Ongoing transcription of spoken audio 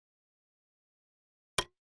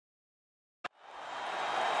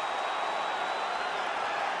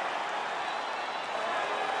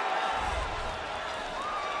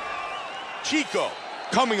Chico,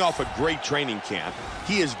 coming off a great training camp,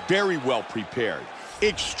 he is very well prepared,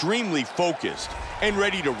 extremely focused, and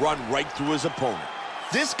ready to run right through his opponent.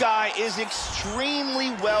 This guy is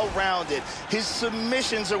extremely well-rounded. His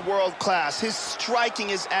submissions are world-class. His striking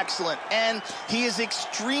is excellent. And he is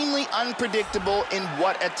extremely unpredictable in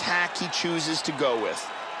what attack he chooses to go with.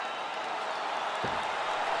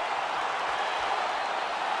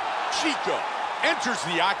 Chico enters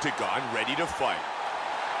the octagon ready to fight.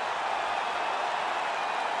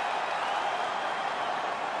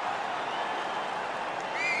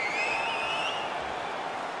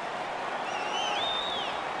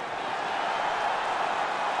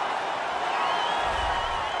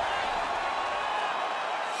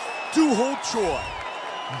 Two-hole Choi,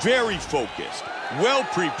 very focused, well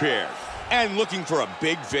prepared, and looking for a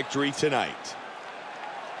big victory tonight.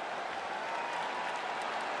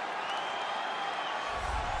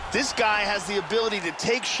 This guy has the ability to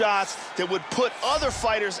take shots that would put other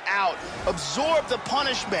fighters out, absorb the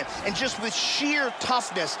punishment, and just with sheer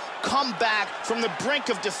toughness, come back from the brink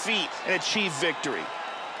of defeat and achieve victory.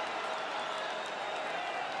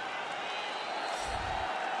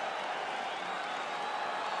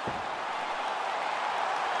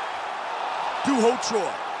 Two-hole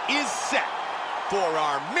Choi is set for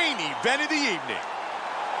our main event of the evening.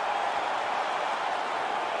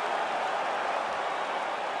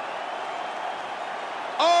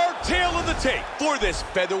 Our tale of the tape for this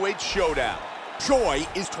featherweight showdown. Choi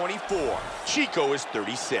is 24. Chico is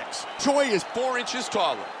 36. Choi is 4 inches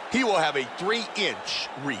taller. He will have a 3-inch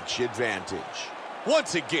reach advantage.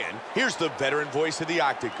 Once again, here's the veteran voice of the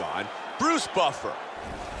octagon, Bruce Buffer.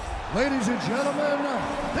 Ladies and gentlemen,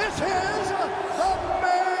 this is the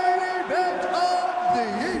main event of the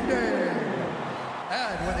evening.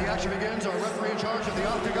 And when the action begins, our referee in charge of the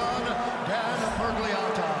octagon, Dan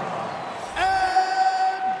Pergliata.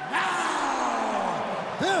 And now,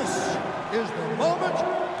 this is the moment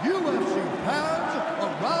UFC fans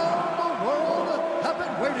around the world have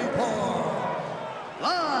been waiting for.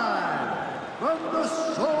 Live from the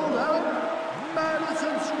sold-out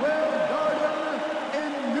Madison Square Garden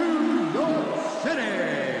in New York City.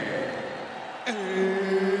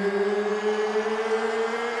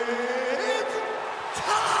 It's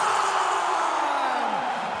time!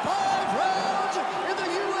 5 rounds in the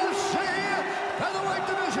UFC featherweight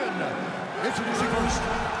division. Introducing first,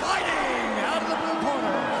 fighting out of the blue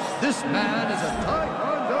corner. This man is a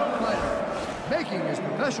Taekwondo fighter, making his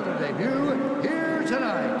professional debut here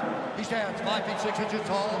tonight. He stands 5 feet 6 inches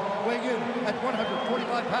tall, weighing in at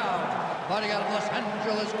 145 pounds. Fighting out of Los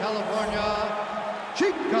Angeles, California,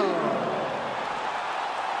 Chico.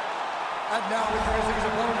 And now introducing his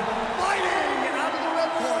opponent, fighting out of the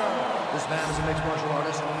red corner. This man is a mixed martial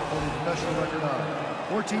artist holding a professional record of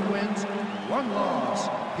 14 wins, 1 loss.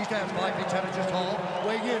 He stands 5 feet 10 inches tall,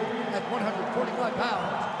 weighing in at 145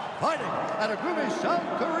 pounds. Fighting out of Gumi, South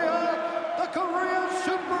Korea, the Korean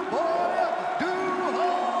Superboy,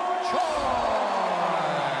 Choi.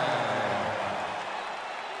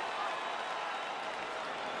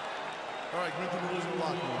 All right, greet the rules of the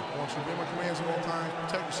locker room. I want you to obey my commands at all times,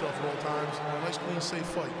 protect yourself at all times, and a nice, clean, safe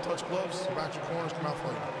fight. Touch gloves, back your corners, come out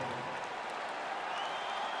fighting.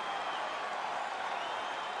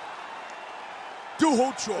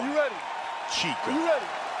 Two-hole Choi. You ready? Chico. You ready?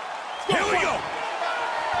 Here we go.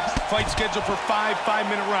 Fight scheduled for 5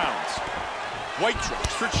 5-minute rounds. White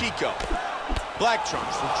trunks for Chico. Black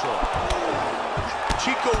trunks for Choi.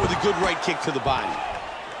 Chico with a good right kick to the body.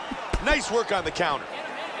 Nice work on the counter.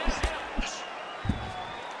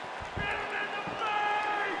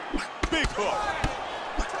 Big hook.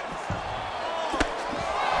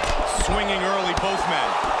 Swinging early, both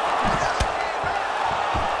men.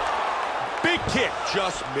 Big kick,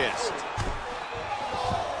 just missed.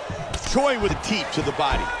 Choi with a teep to the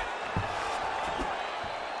body.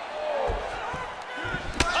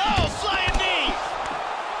 Oh, flying knee!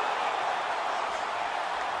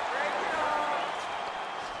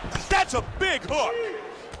 That's a big hook.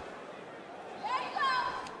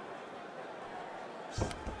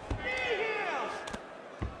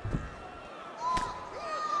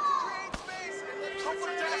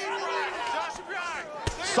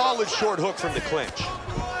 Solid short hook from the clinch.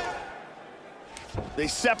 They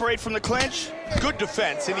separate from the clinch. Good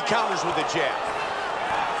defense, and he counters with a jab.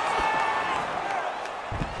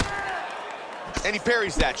 And he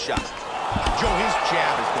parries that shot. Joe, his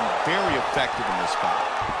jab has been very effective in this fight.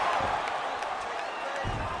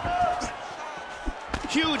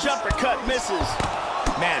 Huge uppercut misses.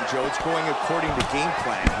 Man, Joe, it's going according to game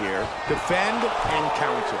plan here. Defend and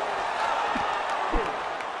counter.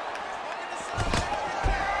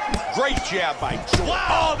 Great jab by Choi.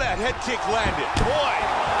 Wow. Oh, that head kick landed. Boy,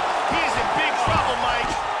 he is in big trouble, Mike.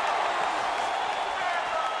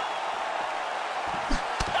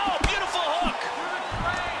 Oh, beautiful hook.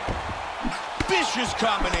 Vicious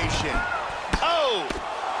combination. Oh.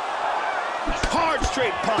 Hard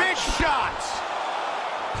straight punch. Big shots.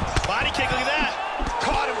 Body kick, look at that.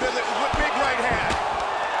 Caught him with a big right hand.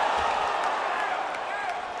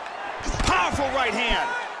 Powerful right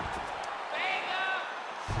hand.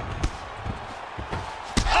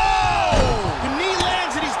 Oh! The knee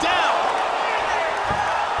lands and he's down.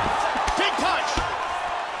 Big punch.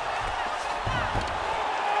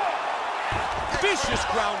 Vicious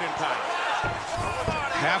ground and pound.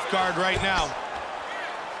 Half guard right now.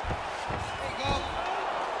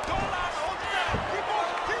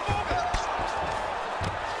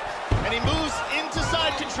 And he moves into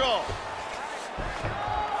side control.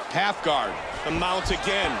 Half guard. The mount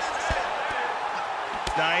again.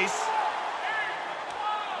 Nice.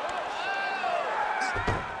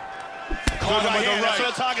 Caught him with a That's what I'm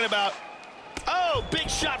right. talking about. Oh, big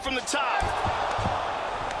shot from the top.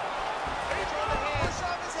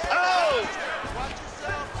 Oh!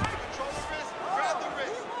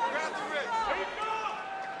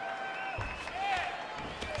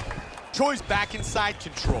 Choi's back inside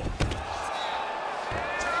control.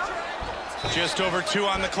 Just over 2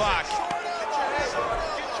 on the clock.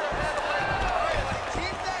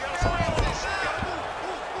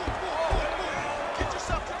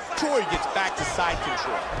 Choi gets back to side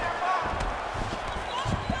control.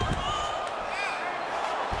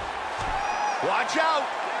 Watch out.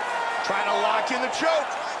 Trying to lock in the choke.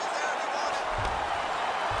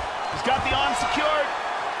 He's got the arm secured.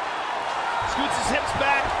 Scoots his hips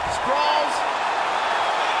back. Sprawls.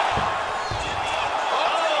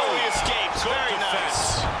 Oh, he escapes. Very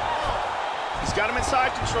nice. He's got him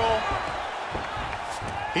inside control.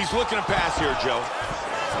 He's looking to pass here, Joe.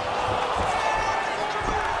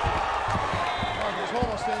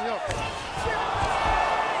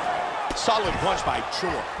 Solid punch by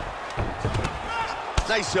Choi.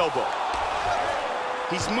 Nice elbow.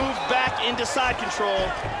 He's moved back into side control.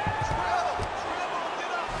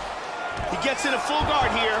 He gets in a full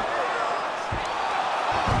guard here.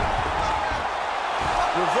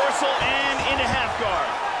 Reversal and into half guard.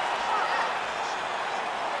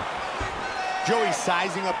 Joey's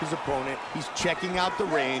sizing up his opponent. He's checking out the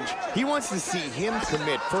range. He wants to see him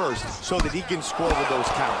commit first so that he can score with those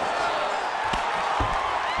counters.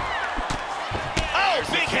 Oh,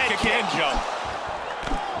 big head kick. Joe.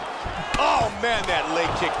 Oh, man, that leg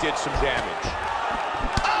kick did some damage.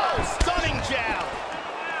 Oh, stunning jab.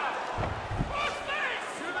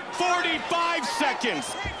 45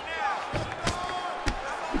 seconds.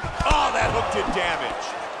 Oh, that hook did damage.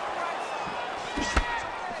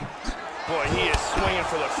 Boy, he is swinging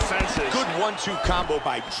for the fences. Good 1-2 combo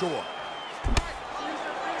by Choi.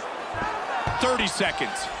 30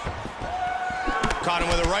 seconds. Caught him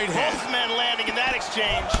with a right hand. Both men landing in that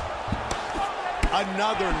exchange.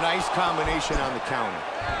 Another nice combination on the counter.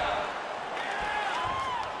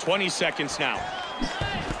 20 seconds now.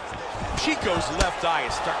 Chico's left eye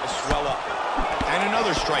is starting to swell up. And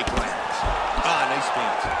another strike lands. Ah, nice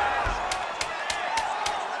feint.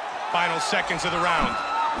 Final seconds of the round.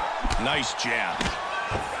 Nice jab.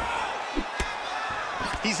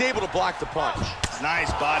 He's able to block the punch.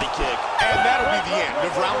 Nice body kick. And that'll be the end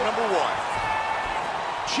of round number 1.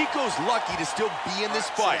 Chico's lucky to still be in this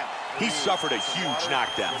fight. He suffered a huge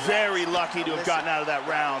knockdown. Very lucky to have gotten out of that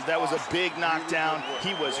round. That was a big knockdown.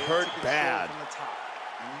 He was hurt bad.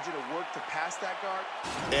 I need you to work to pass that guard.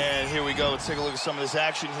 And here we go. Let's take a look at some of this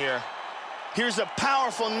action here. Here's a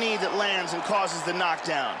powerful knee that lands and causes the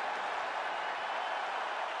knockdown.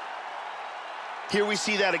 Here we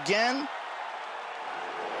see that again.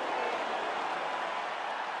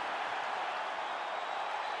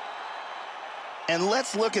 And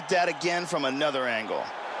let's look at that again from another angle.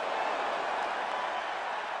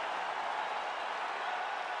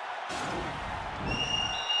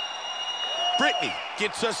 Brittany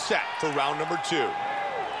gets us set for round number 2.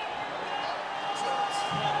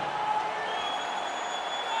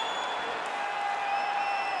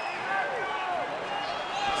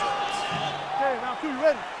 Okay, round 2, you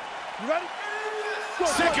ready? You ready? Go,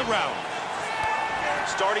 Second round.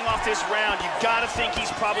 Starting off this round, you gotta think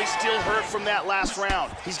he's probably still hurt from that last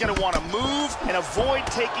round. He's gonna want to move and avoid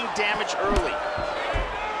taking damage early.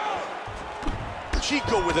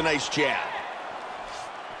 Chico with a nice jab.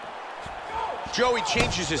 Joey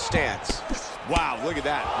changes his stance. Wow, look at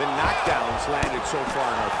that. The knockdowns landed so far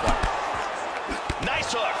in our fight.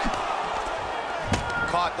 Nice hook.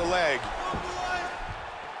 Caught the leg.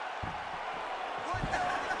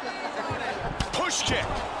 Punch kick.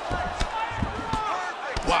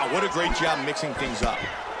 Wow, what a great job mixing things up.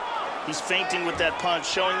 He's feinting with that punch,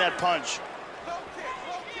 showing that punch.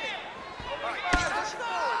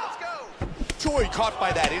 Choi caught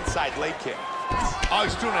by that inside leg kick. Oh,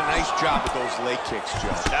 he's doing a nice job with those leg kicks,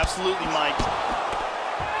 Joe. Absolutely, Mike.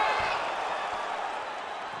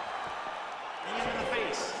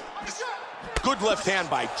 Good left hand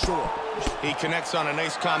by Choi. He connects on a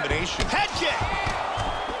nice combination. Head kick.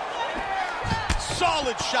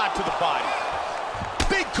 Solid shot to the body.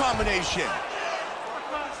 Big combination.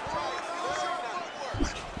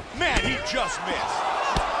 Man, he just missed.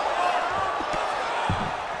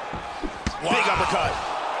 Wow. Big uppercut.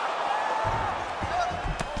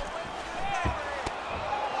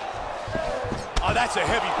 Oh, that's a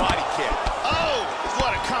heavy body kick. Oh,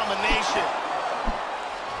 what a combination.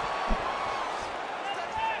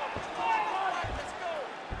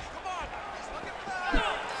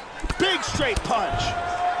 Big straight punch.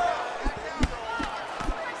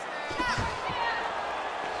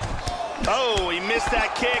 Oh, he missed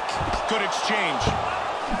that kick. Good exchange.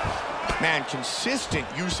 Man, consistent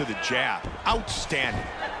use of the jab. Outstanding.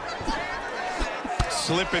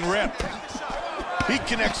 Slip and rip. He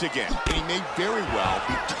connects again, and he may very well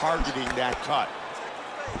be targeting that cut.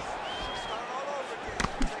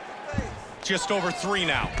 Just over 3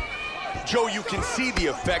 now. Joe, you can see the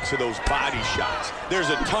effects of those body shots. There's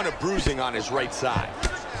a ton of bruising on his right side.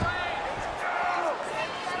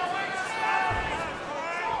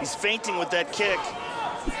 He's feinting with that kick.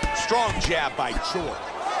 Strong jab by Choi.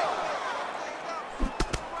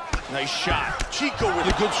 Nice shot. Chico with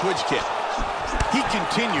a good switch kick. He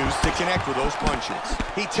continues to connect with those punches.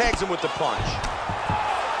 He tags him with the punch.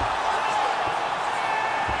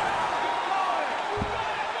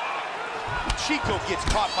 Chico gets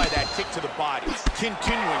caught by that kick to the body.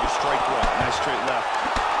 Continuing to strike well. Nice straight left.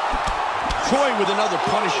 Choi with another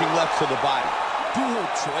punishing left to the body. Duo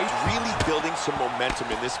Choi really building some momentum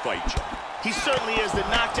in this fight, Joe. He certainly is. The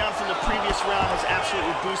knockdown from the previous round has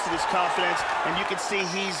absolutely boosted his confidence, and you can see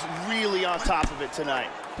he's really on top of it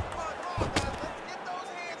tonight.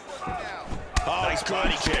 Oh, nice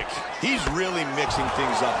body kick. He's really mixing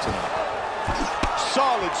things up tonight.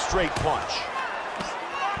 Solid straight punch.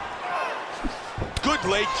 Good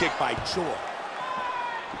leg kick by Choi.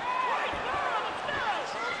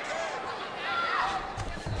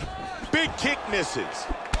 Big kick misses.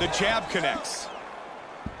 The jab connects.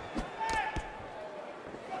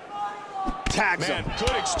 Tags him. Man,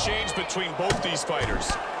 good exchange between both these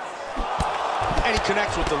fighters. And he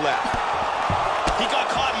connects with the left. He got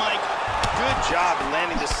caught, Mike. Good job in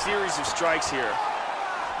landing a series of strikes here.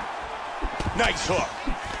 Nice hook.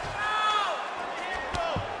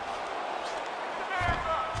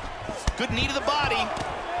 Good knee to the body.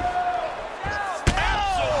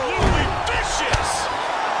 Absolutely vicious.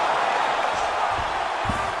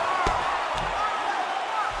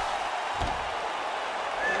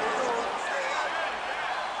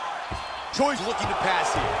 Choi's looking to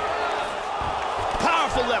pass here.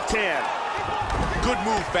 Powerful left hand. Good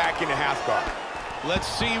move back into half guard. Let's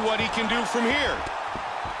see what he can do from here.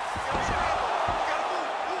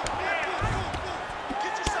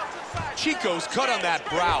 Chico's cut on that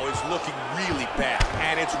brow is looking really bad,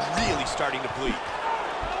 and it's really starting to bleed.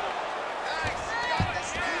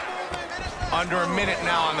 Under a minute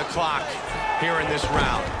now on the clock here in this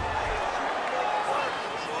round.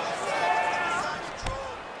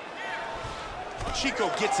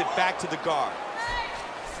 Chico gets it back to the guard.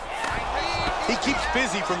 He keeps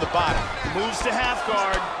busy from the bottom. Moves to half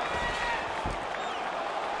guard.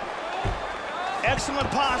 Excellent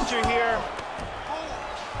posture here.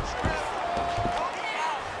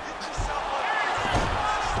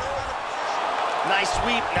 Nice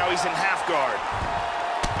sweep. Now he's in half guard.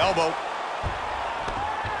 Elbow.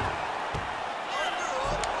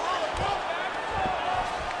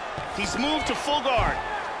 He's moved to full guard.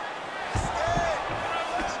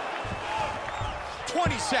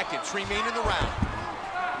 20 seconds remain in the round.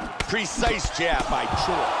 Precise jab by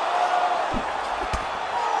Choi.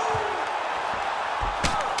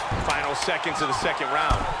 Final seconds of the second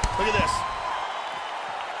round. Look at this.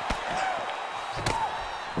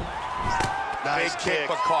 Nice Big kick, kick.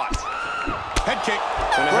 but caught. Head kick.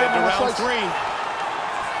 And ahead to round 3.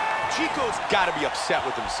 Chico's got to be upset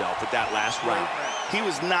with himself with that last round. He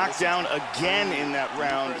was knocked down again in that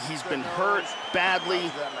round. He's been hurt badly,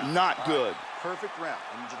 not good. Perfect round.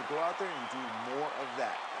 I need you to go out there and do more of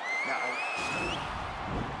that. Now,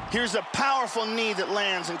 here's a powerful knee that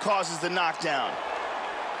lands and causes the knockdown.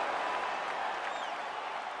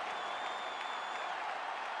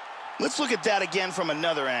 Let's look at that again from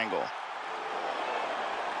another angle.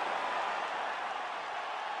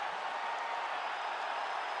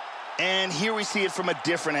 And here we see it from a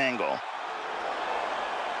different angle.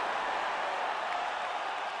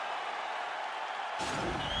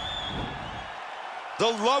 The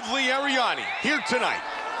lovely Ariani here tonight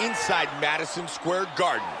inside Madison Square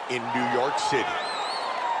Garden in New York City.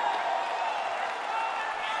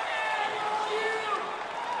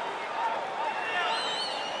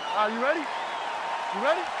 Are you ready? You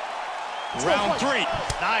ready? Round 3.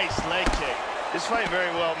 Nice leg kick. This fight very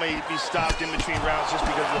well may be stopped in between rounds just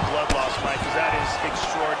because of the blood loss, Mike, because that is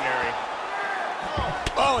extraordinary.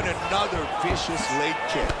 Oh, and another vicious leg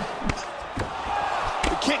kick.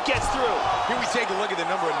 The kick gets through. Here we take a look at the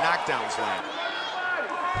number of knockdowns land.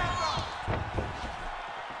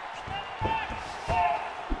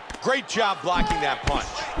 Great job blocking that punch.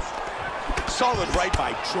 Solid right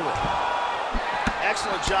by Choi.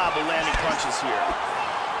 Excellent job of landing punches here.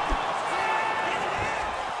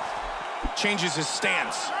 Changes his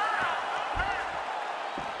stance.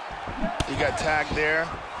 He got tagged there.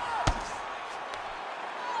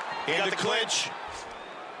 In the clinch.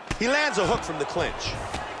 He lands a hook from the clinch.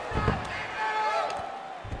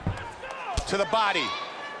 To the body.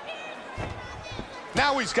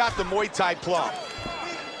 Now he's got the Muay Thai plum.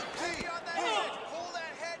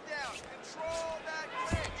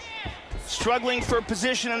 Struggling for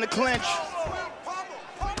position in the clinch.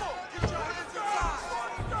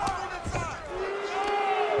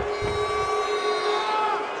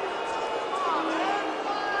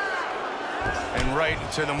 And right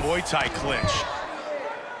into the Muay Thai clinch.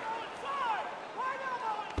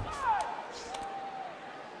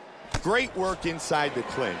 Great work inside the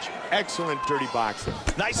clinch. Excellent dirty boxing.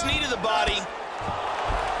 Nice knee to the body.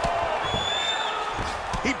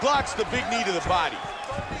 He blocks the big knee to the body.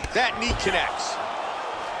 That knee connects.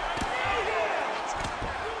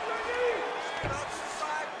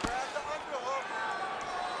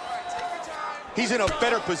 He's in a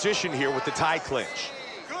better position here with the Thai clinch.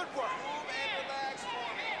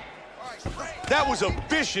 That was a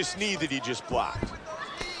vicious knee that he just blocked.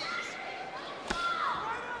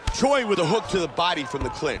 Choi with a hook to the body from the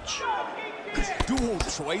clinch. Duo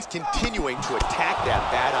Choi's continuing to attack that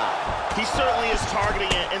bad eye. He certainly is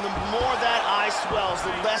targeting it, and the more that eye swells,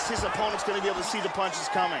 the less his opponent's going to be able to see the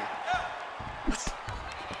punches coming.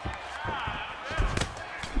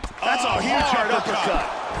 That's a huge uppercut.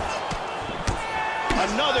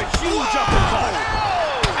 Another huge uppercut.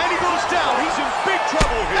 And he goes down. He's in big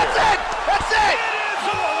trouble here. That's it! That's it!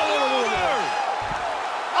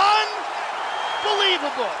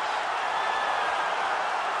 Unbelievable.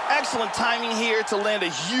 Excellent timing here to land a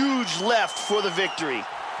huge left for the victory.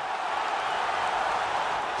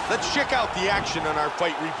 Let's check out the action on our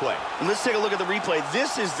fight replay. And let's take a look at the replay.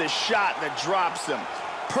 This is the shot that drops him.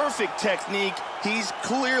 Perfect technique. He's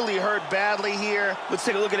clearly hurt badly here. Let's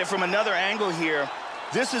take a look at it from another angle here.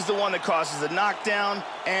 This is the one that causes the knockdown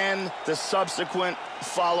and the subsequent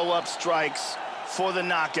follow-up strikes for the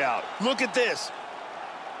knockout. Look at this.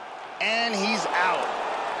 And he's out.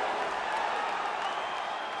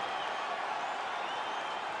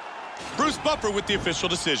 Bruce Buffer with the official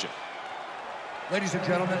decision. Ladies and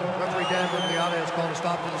gentlemen, referee Dan Finalee's has called a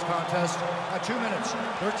stop to this contest at 2 minutes,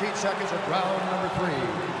 13 seconds of round number 3.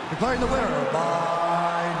 Declaring the winner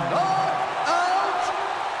by knockout,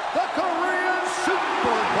 the Korean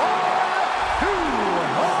Superboy,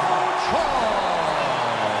 Doo-Ho Choi.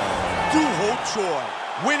 Doo-Ho Choi,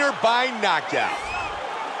 winner by knockout.